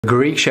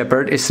Greek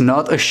shepherd is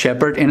not a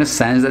shepherd in a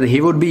sense that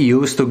he would be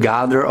used to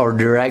gather or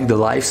direct the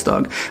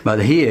livestock,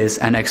 but he is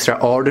an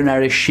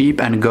extraordinary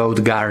sheep and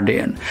goat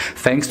guardian.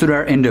 Thanks to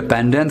their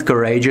independent,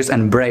 courageous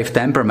and brave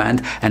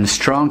temperament and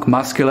strong,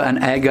 muscular and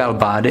agile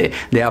body,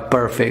 they are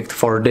perfect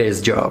for this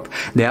job.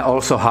 They are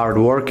also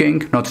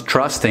hardworking, not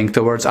trusting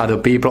towards other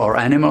people or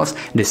animals,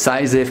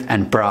 decisive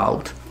and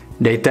proud.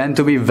 They tend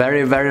to be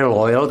very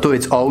loyal to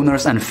its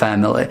owners and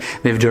family.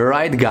 With the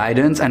right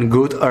guidance and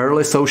good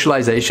early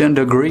socialization,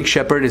 the Greek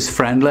shepherd is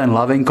friendly and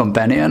loving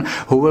companion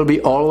who will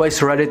be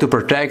always ready to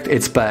protect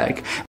its pack.